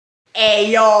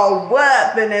Hey yo, what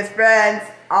up, fitness friends?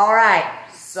 Alright,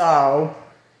 so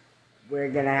we're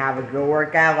gonna have a good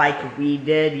workout like we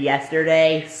did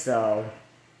yesterday, so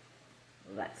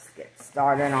let's get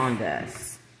started on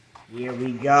this. Here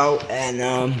we go, and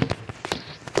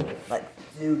let's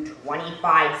do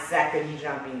 25-second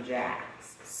jumping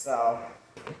jacks. So,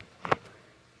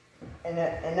 in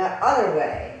the other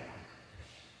way.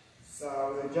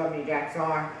 So the jumping jacks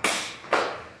are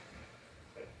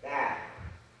like that.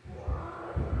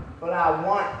 What I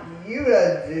want you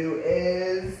to do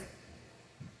is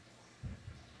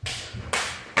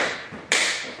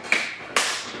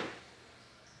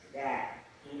that.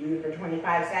 Can you do it for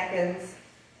 25 seconds?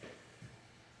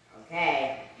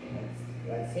 Okay,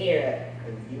 let's hear it,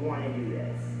 because you want to do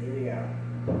this. Here we go.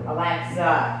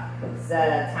 Alexa,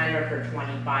 set a timer for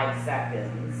 25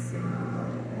 seconds.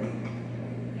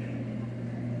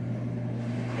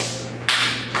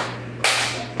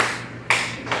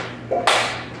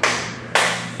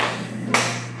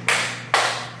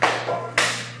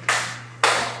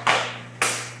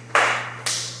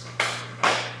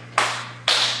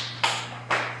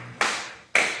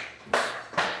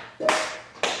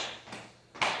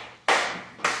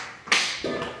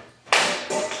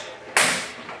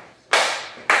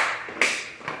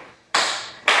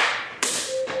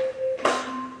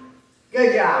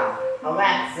 Good job.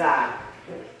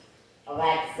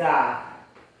 Alexa,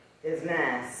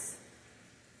 dismiss.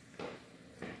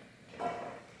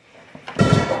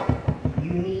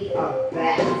 You need a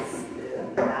vest.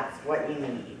 That's what you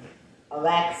need.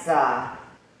 Alexa,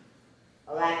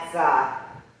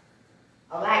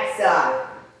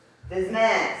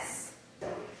 dismiss.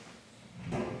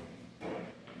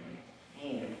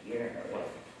 Ain't here.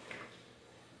 What's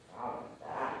wrong with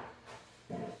that?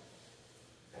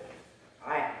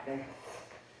 Alright,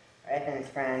 fitness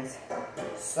friends.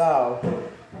 So,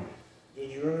 did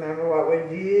you remember what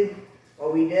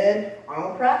we did?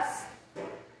 Arnold press?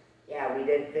 Yeah, we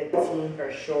did 15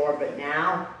 for sure, but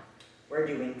now we're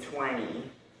doing 20.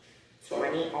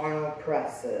 20 Arnold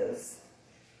presses.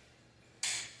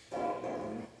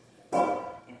 And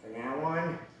from now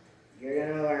on, you're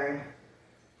going to learn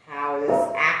how this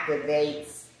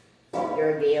activates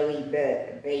your daily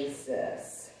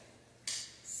basis.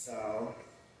 So,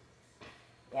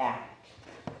 yeah,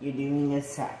 you're doing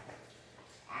this to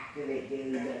activate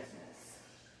daily business.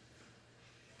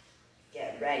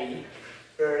 Get ready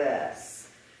for this.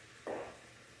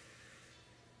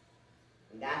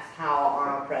 And that's how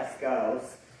Arnold press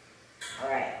goes.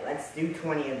 Alright, let's do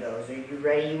 20 of those. Are you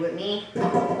ready with me?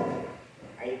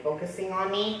 Are you focusing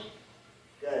on me?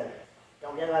 Good.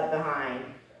 Don't get left behind.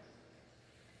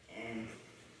 And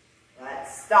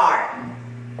let's start.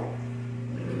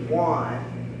 1,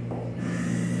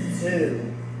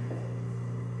 2,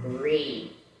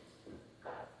 3,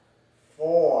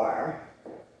 4,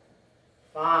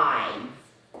 5,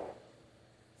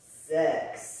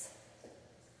 6,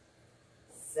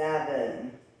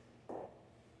 7,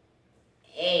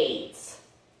 8,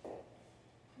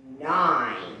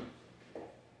 9,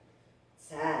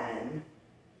 10,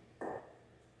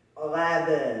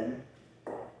 11,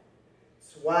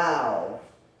 12,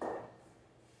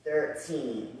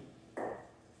 13,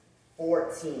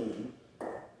 14,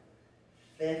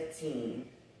 15,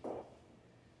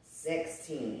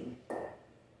 16,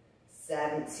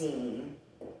 17,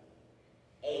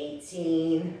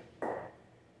 18,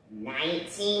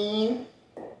 19,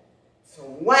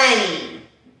 20.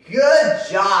 Good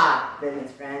job,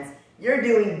 fitness friends. You're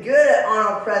doing good at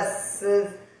Arnold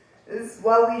presses. This is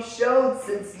what we showed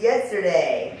since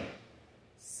yesterday.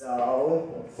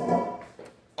 So,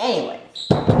 anyway.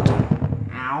 Ow.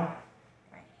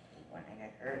 I hate when I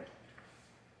get hurt.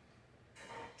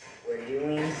 We're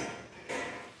doing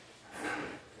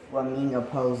flamingo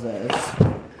poses.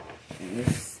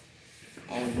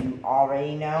 And you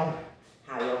already know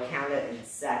how you'll count it in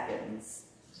seconds.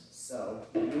 So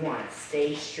you want to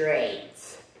stay straight.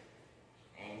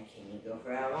 And can you go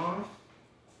for how long?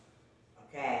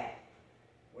 Okay.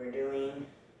 We're doing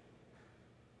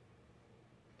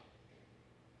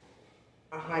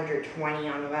 120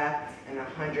 on left and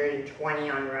 120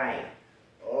 on right.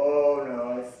 Oh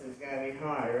no, this is gonna be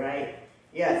hard, right?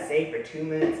 Yeah, stay for 2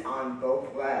 minutes on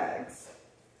both legs.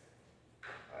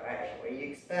 Alright, what do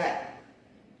you expect?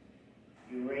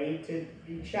 You ready to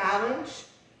be challenged?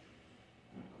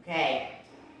 Okay,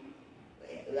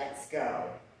 let's go.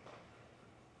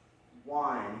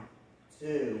 1,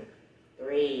 2,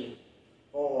 3,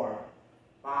 4,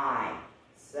 5,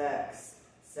 6,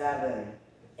 7,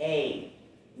 8,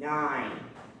 9,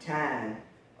 10,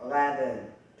 11,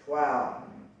 12,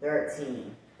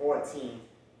 13, 14,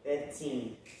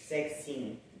 15,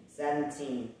 16,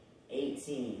 17,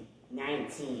 18,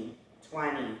 19,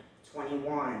 20,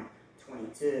 21,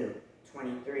 22,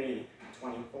 23,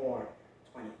 24,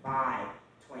 25,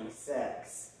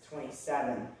 26,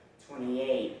 27,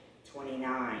 28,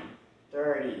 29,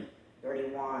 30,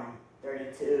 31,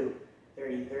 32,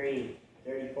 33,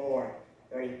 34,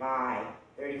 35,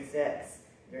 36,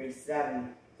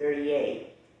 37,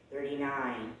 38,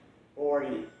 39,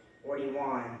 40,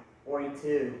 41,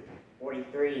 42,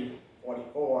 43,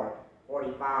 44,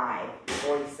 45,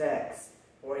 46,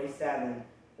 47,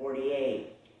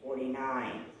 48,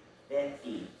 49,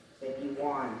 50,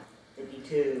 51,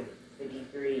 52,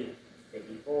 53,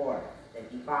 54,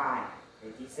 55,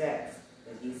 56,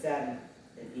 57,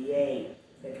 58,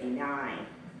 59,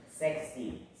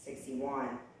 60, 61,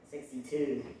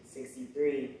 62,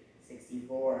 63,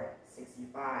 64,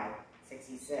 65,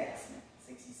 66,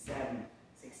 67,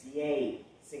 68,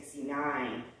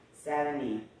 69,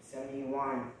 70,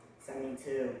 71,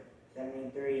 72,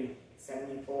 73,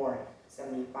 74,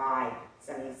 75,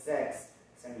 76,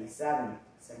 77,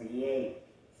 78,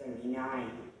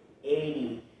 79,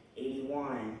 80,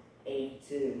 81,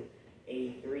 82,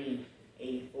 83,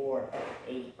 84,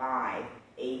 85,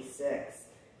 86,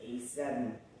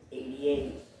 87,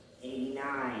 88,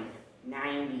 89,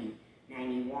 90,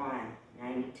 91,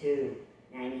 92,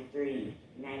 93,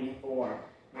 94,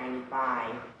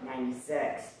 95,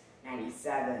 96,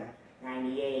 97,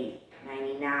 98,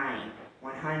 99,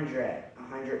 100,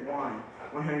 101,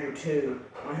 102,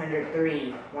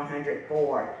 103,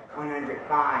 104,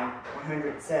 105,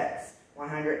 106,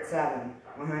 107,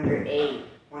 108,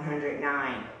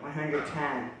 109,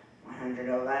 110,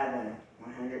 111,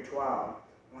 112,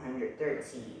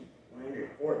 113,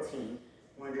 114,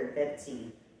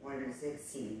 115,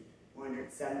 116,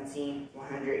 117,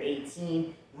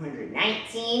 118,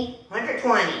 119,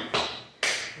 120.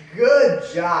 Good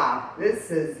job. This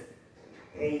is,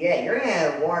 yeah, you're going to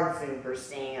have awards soon for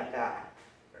staying up that,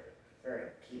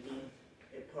 for keeping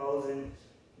it posing.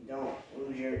 Don't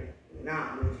lose your,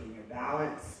 not losing your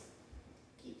balance.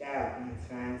 Keep that up, my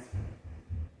friends.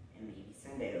 And maybe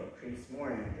someday it'll increase more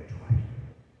than 120.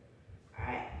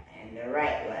 Alright, and the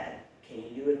right leg. Can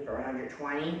you do it for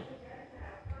 120?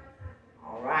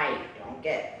 Alright,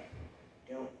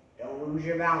 don't lose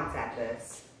your balance at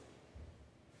this.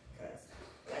 Because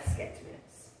let's get to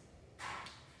this.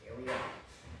 Here we go.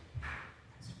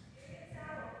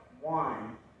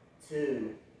 1,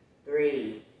 2,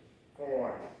 3,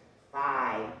 4,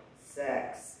 5,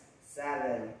 6,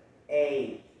 7,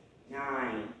 8,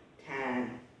 9,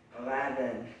 10,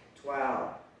 11, 12,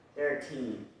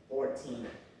 13, 14,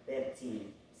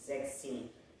 15, 16,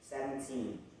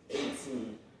 17,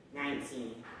 18,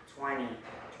 19, 20,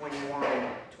 21,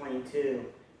 22,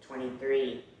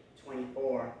 23,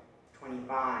 24,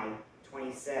 25,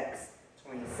 26,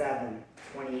 27,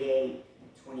 28,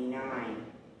 29,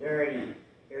 30,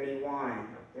 31,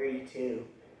 32,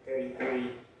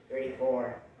 33,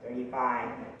 34, 35,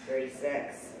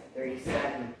 36,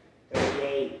 37,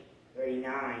 38,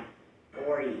 39,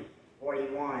 40,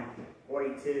 41,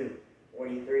 42,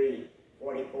 43,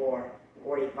 44,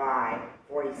 45,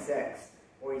 46,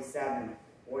 47,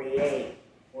 48,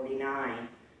 49,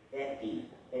 50,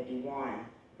 51,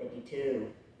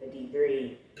 52,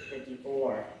 53,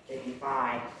 54,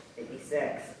 55,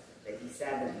 56,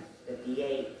 57,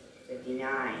 58,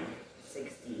 59,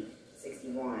 60,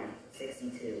 61,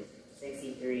 62,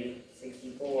 63,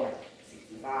 64,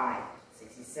 65,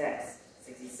 66,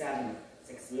 67,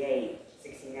 68,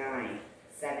 69,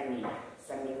 70,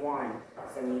 71,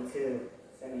 72,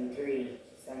 73,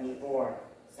 74,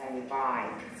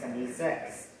 75,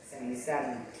 76,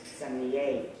 77,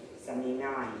 78,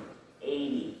 79,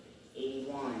 80,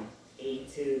 81,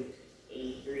 82,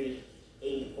 83,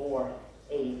 84,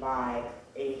 85,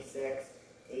 86,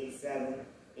 87,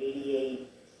 88,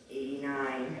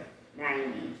 89,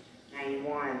 90,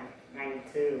 91,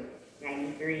 92,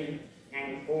 93,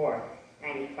 94,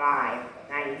 95,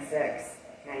 96,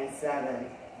 97,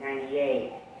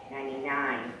 98,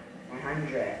 99,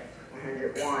 100,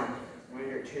 101,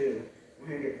 102,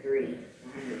 103,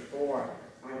 104,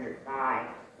 105,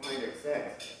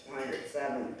 106,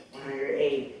 107,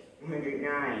 108,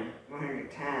 109,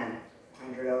 110,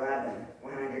 111,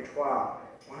 112,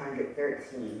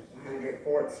 113,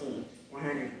 114,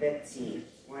 115,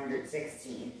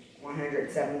 116,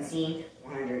 117,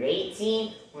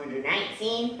 118,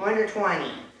 119,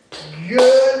 120.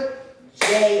 Good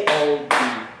J-O-B.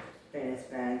 Fitness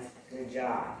friends, good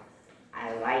job.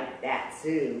 I like that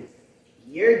too.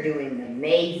 You're doing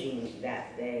amazing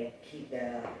that day. Keep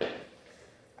that up.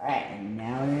 Alright, and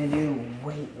now we're going to do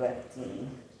weightlifting.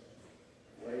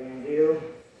 What we're going to do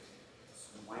is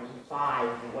 1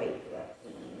 5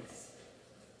 weightliftings.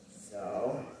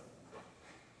 So,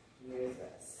 here's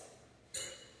this.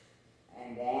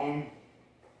 And then,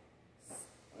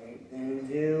 we're going to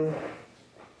do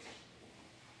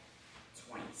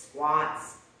 20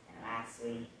 squats, and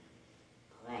lastly,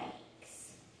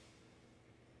 planks.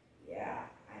 Yeah,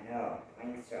 I know,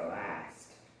 planks are last.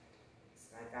 It's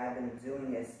like I've been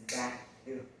doing this back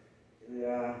to I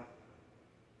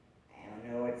don't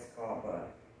know what it's called, but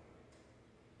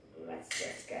let's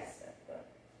just guess it. But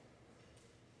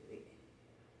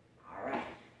alright.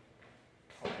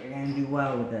 Hope you're gonna do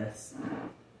well with this.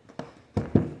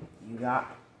 You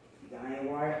got any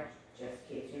water? Just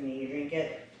in case you need to drink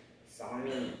it. It's on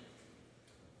me.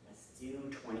 Let's do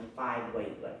 25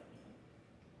 weightlifting.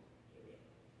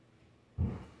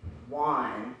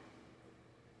 1,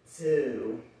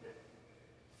 2,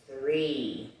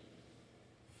 3,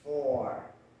 4,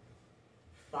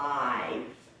 5,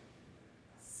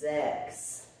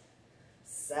 6,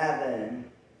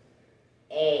 7,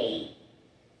 8,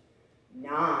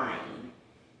 9,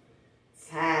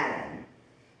 10,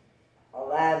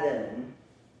 11,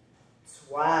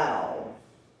 12,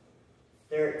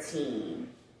 13,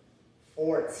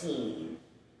 14,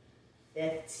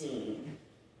 15,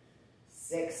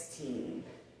 16,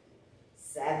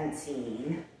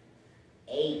 17,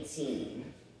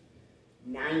 18,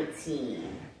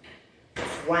 19,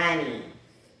 20,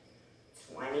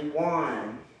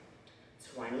 21,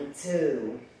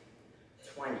 22,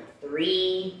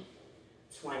 23,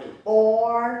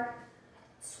 24,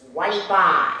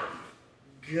 25.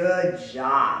 Good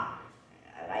job.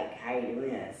 I like how you're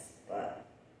doing this, but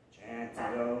try not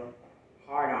to go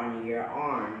hard on your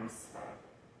arms.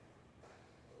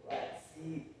 Let's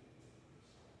see.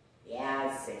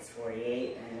 Yeah, it's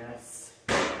 6:48 and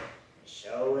the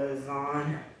show is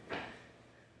on.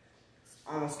 It's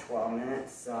almost 12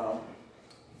 minutes, so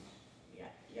you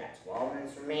got 12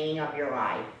 minutes remaining of your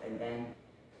life, and then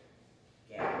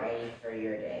get ready for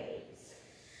your days.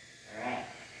 Alright,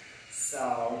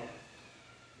 so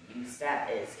new step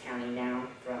is counting down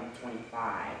from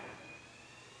 25.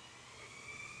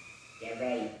 Get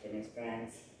ready, fitness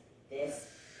friends. This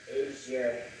is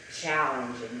your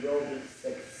challenge and you'll be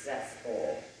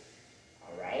successful.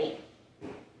 Alright?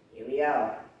 Here we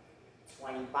go.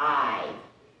 25,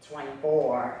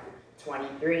 24,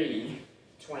 23,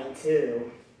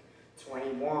 22,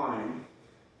 21,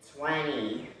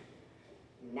 20,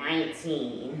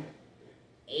 19,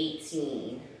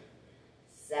 18,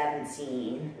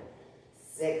 17,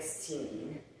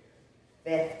 16,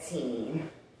 15,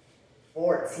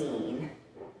 14,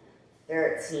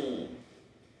 13,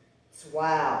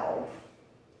 12,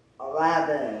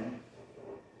 11,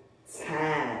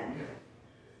 10,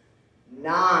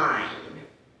 9,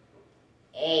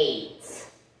 8,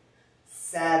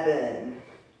 7,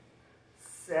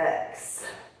 6,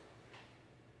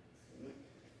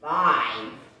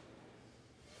 5,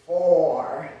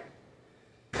 4,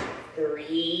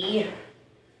 3,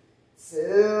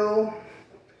 2,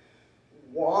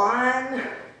 1,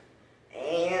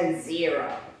 and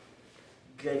 0.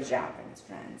 Good job,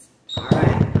 friends.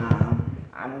 Alright,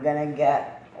 I'm gonna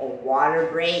get a water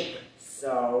break,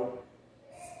 so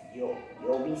you'll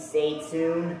be stay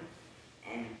tuned.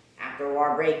 And after a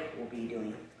water break, we'll be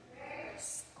doing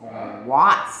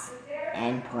squats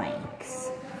and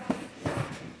planks.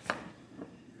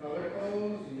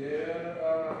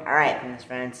 Alright,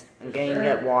 friends, I'm going to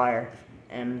get water.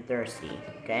 I'm thirsty,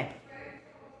 okay?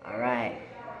 Alright,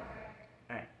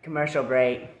 commercial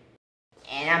break.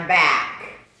 And I'm back.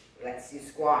 Let's do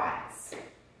squats.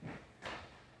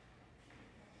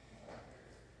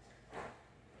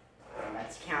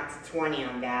 Let's count to 20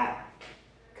 on that,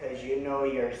 because you know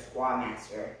you're a squat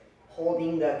master.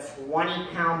 Holding the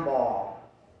 20-pound ball.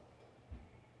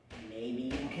 Maybe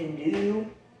you can do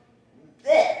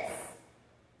this.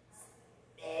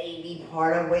 Maybe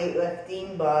part of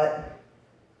weightlifting, but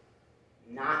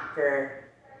not for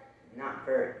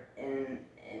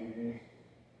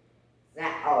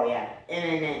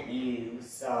imminent use.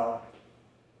 So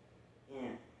yeah,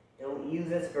 don't use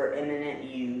this for imminent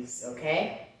use,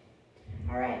 okay?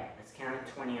 Alright, let's count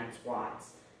to 20 on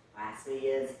squats. Lastly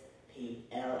is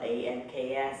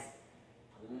P-L-A-N-K-S,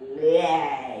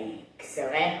 planks,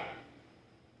 okay?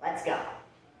 Let's go.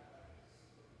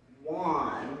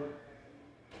 1,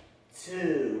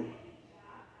 2,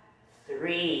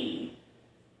 3,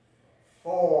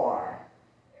 4,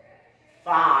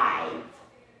 5,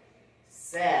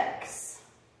 6,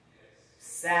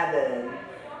 7,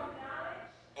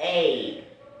 8,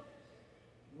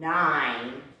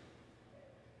 9,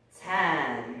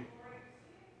 10,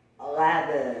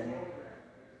 11,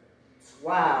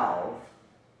 12,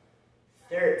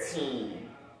 13,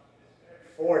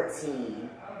 14,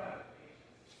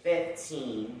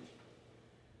 15,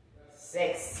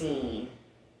 16,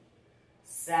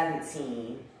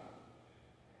 17,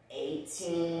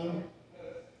 18,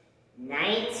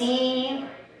 19,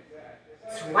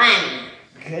 20.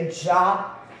 Good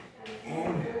job.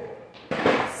 And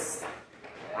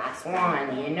last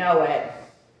one, you know it.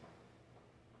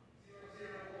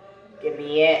 Give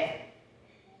me it.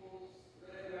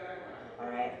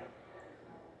 Alright.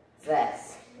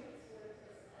 This.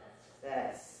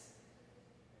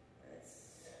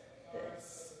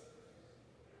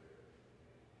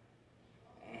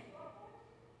 Okay.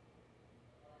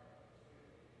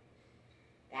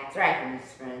 That's right, my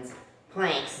friends.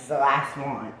 Planks is the last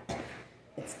one.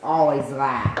 It's always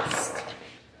last.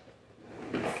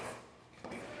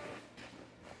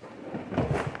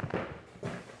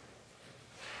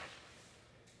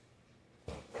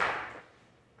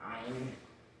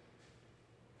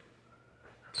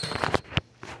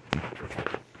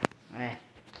 Alright.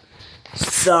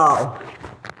 So,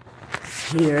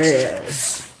 here it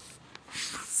is.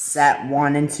 Set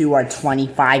 1 and 2 are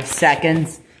 25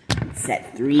 seconds.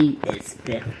 Set 3 is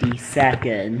 50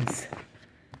 seconds.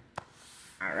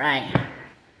 Alright.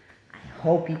 I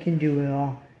hope you can do it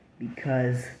all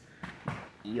because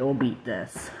you'll beat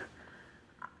this.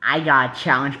 I got a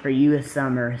challenge for you this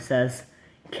summer. It says,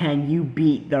 can you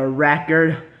beat the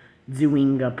record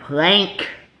doing a plank?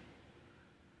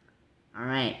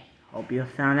 Alright. Hope you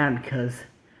found out because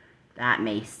that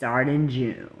may start in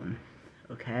June.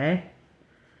 Okay?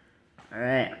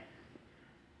 Alright.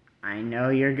 I know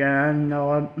you're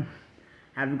gonna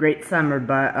have a great summer,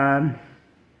 but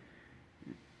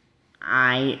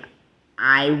I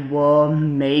will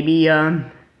maybe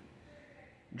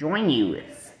join you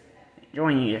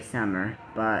this summer,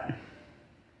 but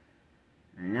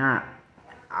not.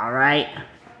 Alright.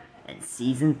 And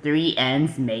season 3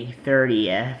 ends May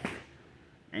 30th.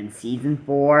 And season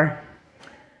 4,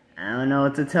 I don't know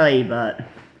what to tell you, but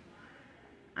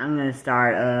I'm gonna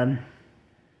start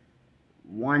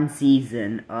one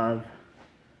season of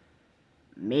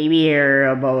maybe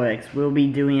aerobics. We'll be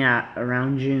doing that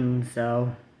around June,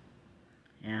 so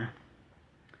yeah.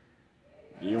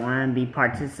 Do you want to be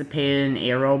participating in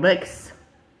aerobics?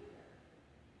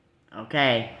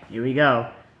 Okay, here we go.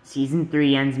 Season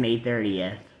 3 ends May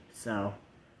 30th, so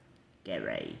get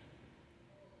ready.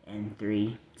 In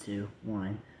 3, 2,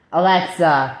 1.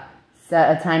 Alexa,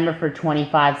 set a timer for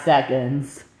 25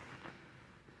 seconds.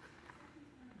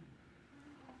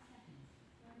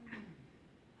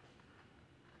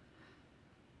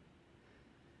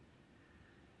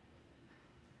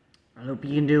 I hope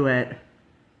you can do it.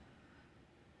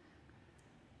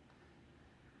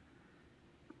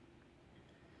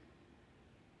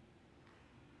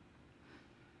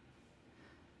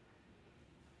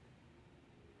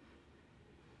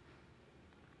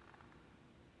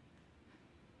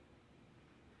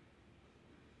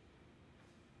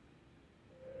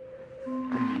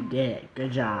 You did it.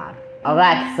 Good job.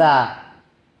 Alexa,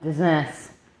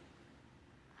 dismiss.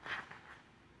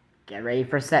 Get ready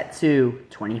for set 2,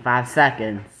 25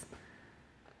 seconds.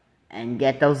 And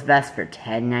get those vests for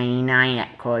 $10.99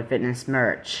 at Corley Fitness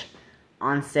merch.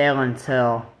 On sale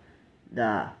until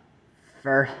the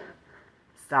first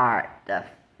start.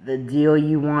 The deal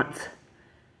you want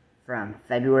from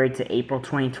February to April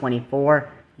 2024.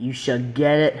 You should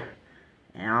get it.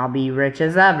 And I'll be rich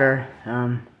as ever.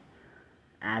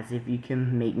 As if you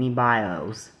can make me buy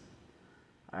those.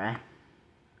 Alright?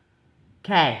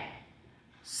 Okay.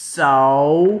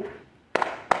 So,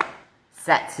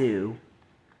 set 2.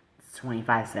 It's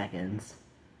 25 seconds.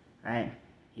 Alright,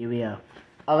 here we go.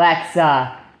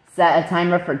 Alexa, set a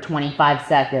timer for 25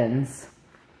 seconds.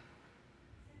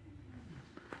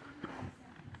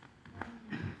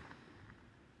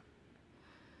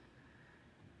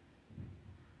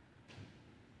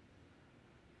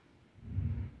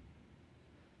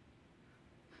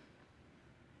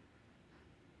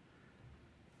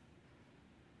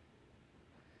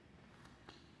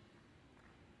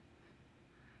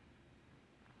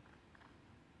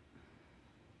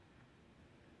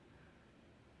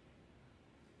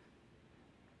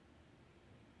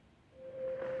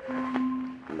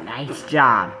 Nice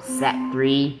job. Set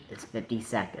 3 is 50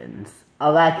 seconds.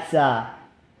 Alexa,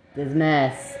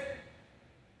 dismiss.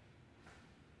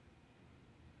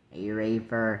 Are you ready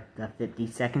for the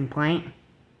 50-second plank?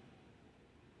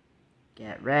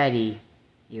 Get ready.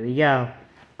 Here we go.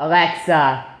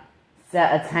 Alexa,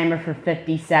 set a timer for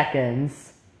 50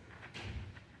 seconds.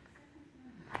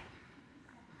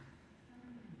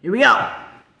 Here we go.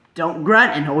 Don't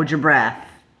grunt and hold your breath.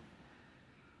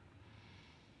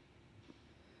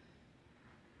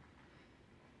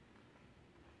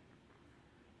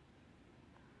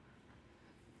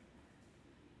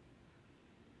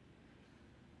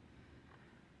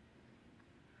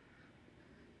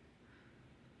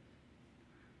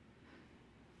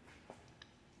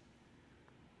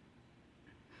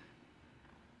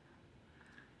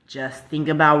 Just think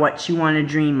about what you want to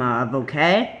dream of,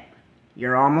 okay?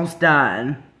 You're almost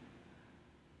done.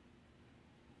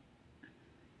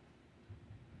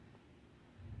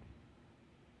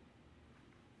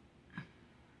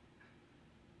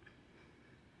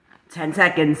 "10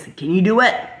 seconds. Can you do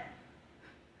it?"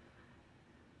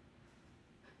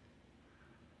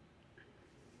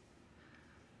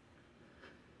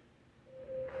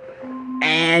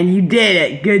 And you did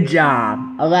it. Good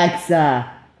job.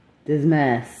 Alexa,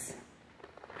 dismiss.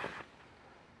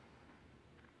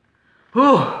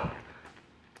 Whew.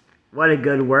 What a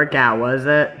good workout, was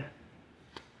it?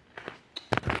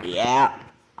 Yeah.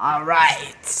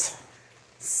 Alright.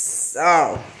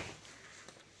 So,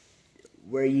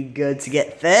 were you good to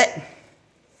get fit?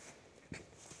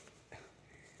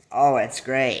 Oh, it's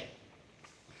great.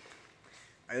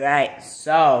 Alright,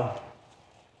 so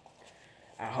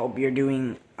I hope you're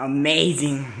doing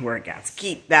amazing workouts.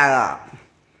 Keep that up.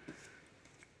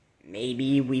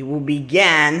 Maybe we will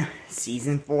begin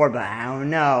Season 4, but I don't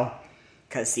know.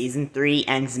 Because Season 3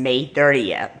 ends May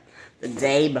 30th. The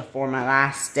day before my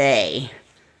last day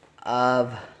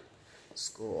of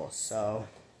school. So,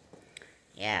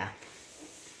 yeah.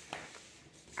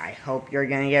 I hope you're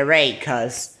going to get ready,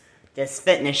 because this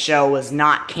fitness show was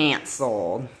not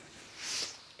canceled.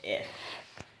 If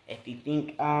you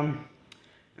think,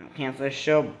 cancel the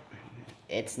show,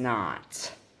 it's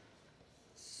not.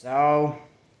 So,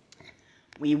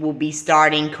 we will be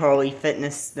starting Corley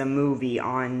Fitness, the movie,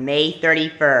 on May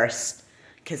 31st,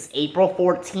 because April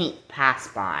 14th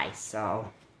passed by, so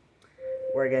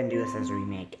we're going to do this as a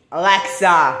remake.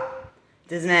 Alexa,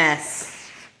 dismiss.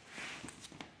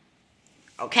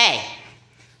 Okay,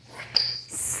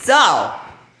 so,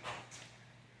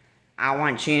 I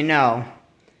want you to know,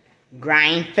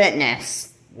 Grind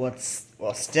Fitness will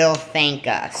still thank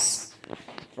us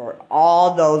for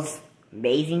all those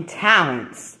amazing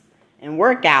talents and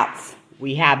workouts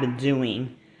we have been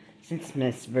doing since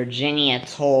Miss Virginia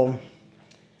told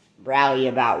Bradley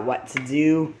about what to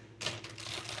do.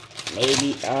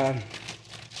 Maybe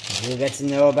you'll get to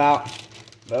know about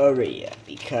Maria,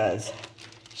 because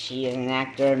she is an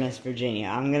actor, Miss Virginia.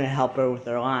 I'm gonna help her with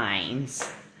her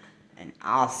lines, and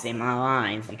I'll say my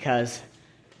lines, because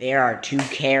there are 2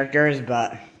 characters,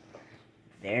 but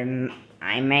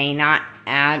I may not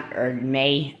add, or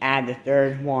may add the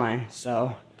 3rd one,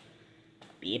 so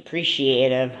be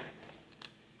appreciative.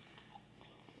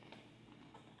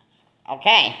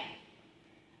 Okay,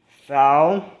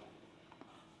 so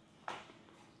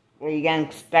are you gonna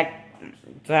expect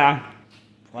to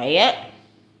play it?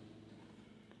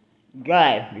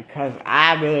 Good, because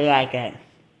I really like it.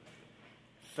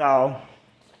 So,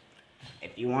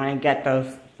 if you want to get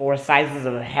those 4 sizes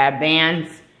of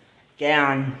headbands, get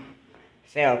on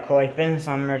sale, Corley Fitness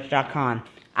on merch.com.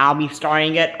 I'll be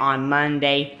starting it on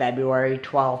Monday, February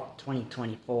 12th,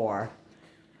 2024.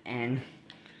 And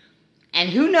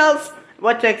who knows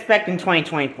what to expect in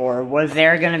 2024? Was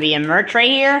there going to be a merch right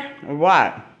here? Or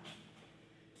what?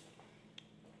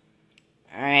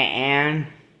 Alright, and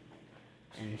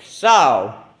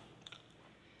so,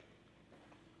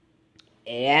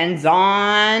 it ends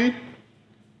on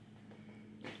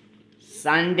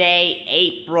Sunday,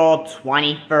 April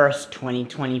 21st,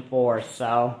 2024.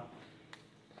 So,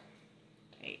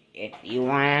 if you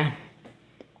want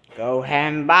to go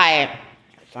ahead and buy it,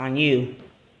 it's on you.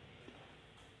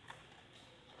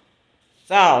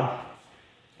 So,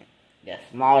 the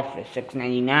small is for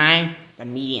 $6.99, the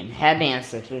medium headbands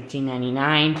for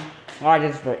 $15.99, large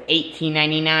is for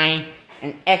 $18.99,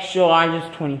 and extra large is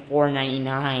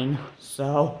 $24.99.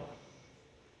 So,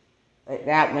 like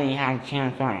that when you have a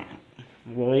chance on it.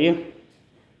 Will you?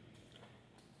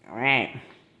 Alright.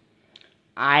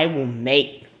 I will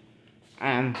make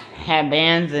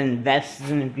headbands and vests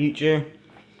in the future.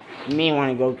 You may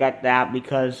want to go get that,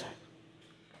 because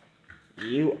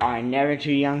you are never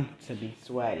too young to be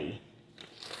sweaty.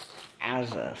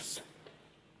 As us.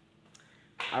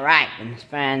 Alright,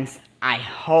 friends, I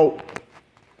hope.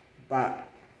 But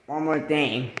one more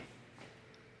thing.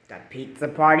 The pizza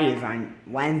party is on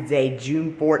Wednesday,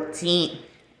 June 14th.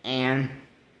 And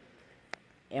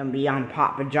it'll be on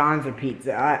Papa John's or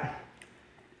Pizza Hut.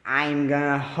 I'm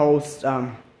gonna host,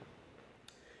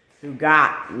 Who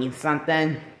Got Me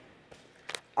Something.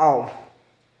 Oh,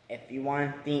 if you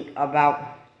want to think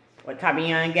about what type you're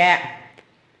gonna get,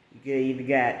 you could either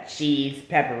get cheese,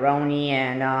 pepperoni,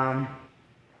 and,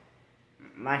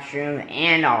 mushroom,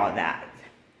 and all of that.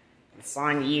 It's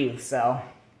on you, so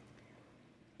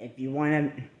if you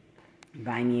want to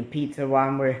buy me a pizza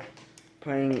while we're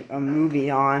putting a movie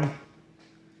on,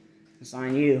 it's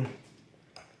on you.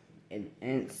 It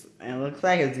looks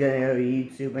like it's gonna go to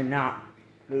YouTube and not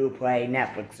Google Play,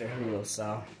 Netflix, or Hulu,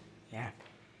 so, yeah.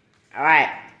 Alright,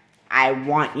 I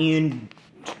want you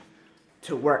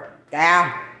to work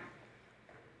out.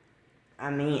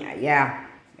 Yeah,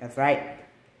 that's right.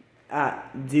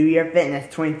 Do your fitness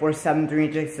 24/7,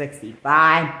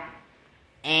 365,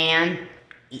 and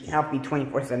eat healthy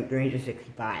 24/7,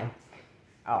 365.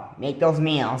 Oh, make those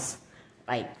meals,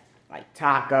 like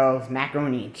tacos,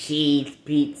 macaroni and cheese,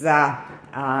 pizza,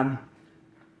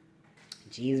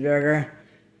 cheeseburger,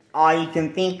 all you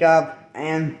can think of,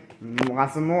 and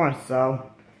lots of more,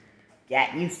 so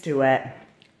get used to it.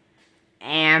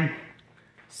 And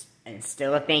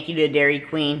still a thank you to Dairy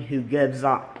Queen, who gives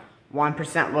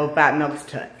 1% low-fat milks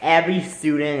to every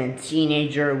student and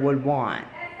teenager would want.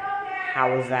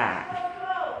 How was that?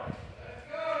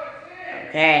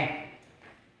 Okay.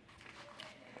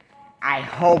 I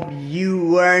hope you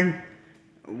learn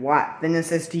what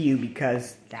fitness is to you,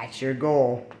 because that's your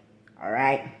goal.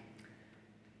 Alright?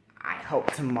 I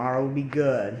hope tomorrow will be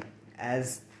good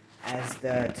as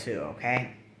the two,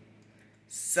 okay?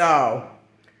 So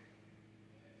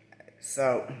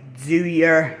do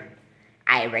your,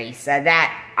 I already said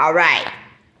that. Alright.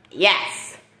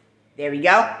 Yes. There we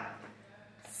go.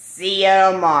 See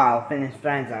you tomorrow, fitness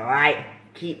friends, alright?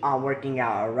 Keep on working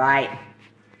out, alright?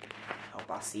 Hope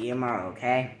I'll see you tomorrow,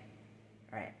 okay?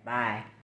 Alright, bye.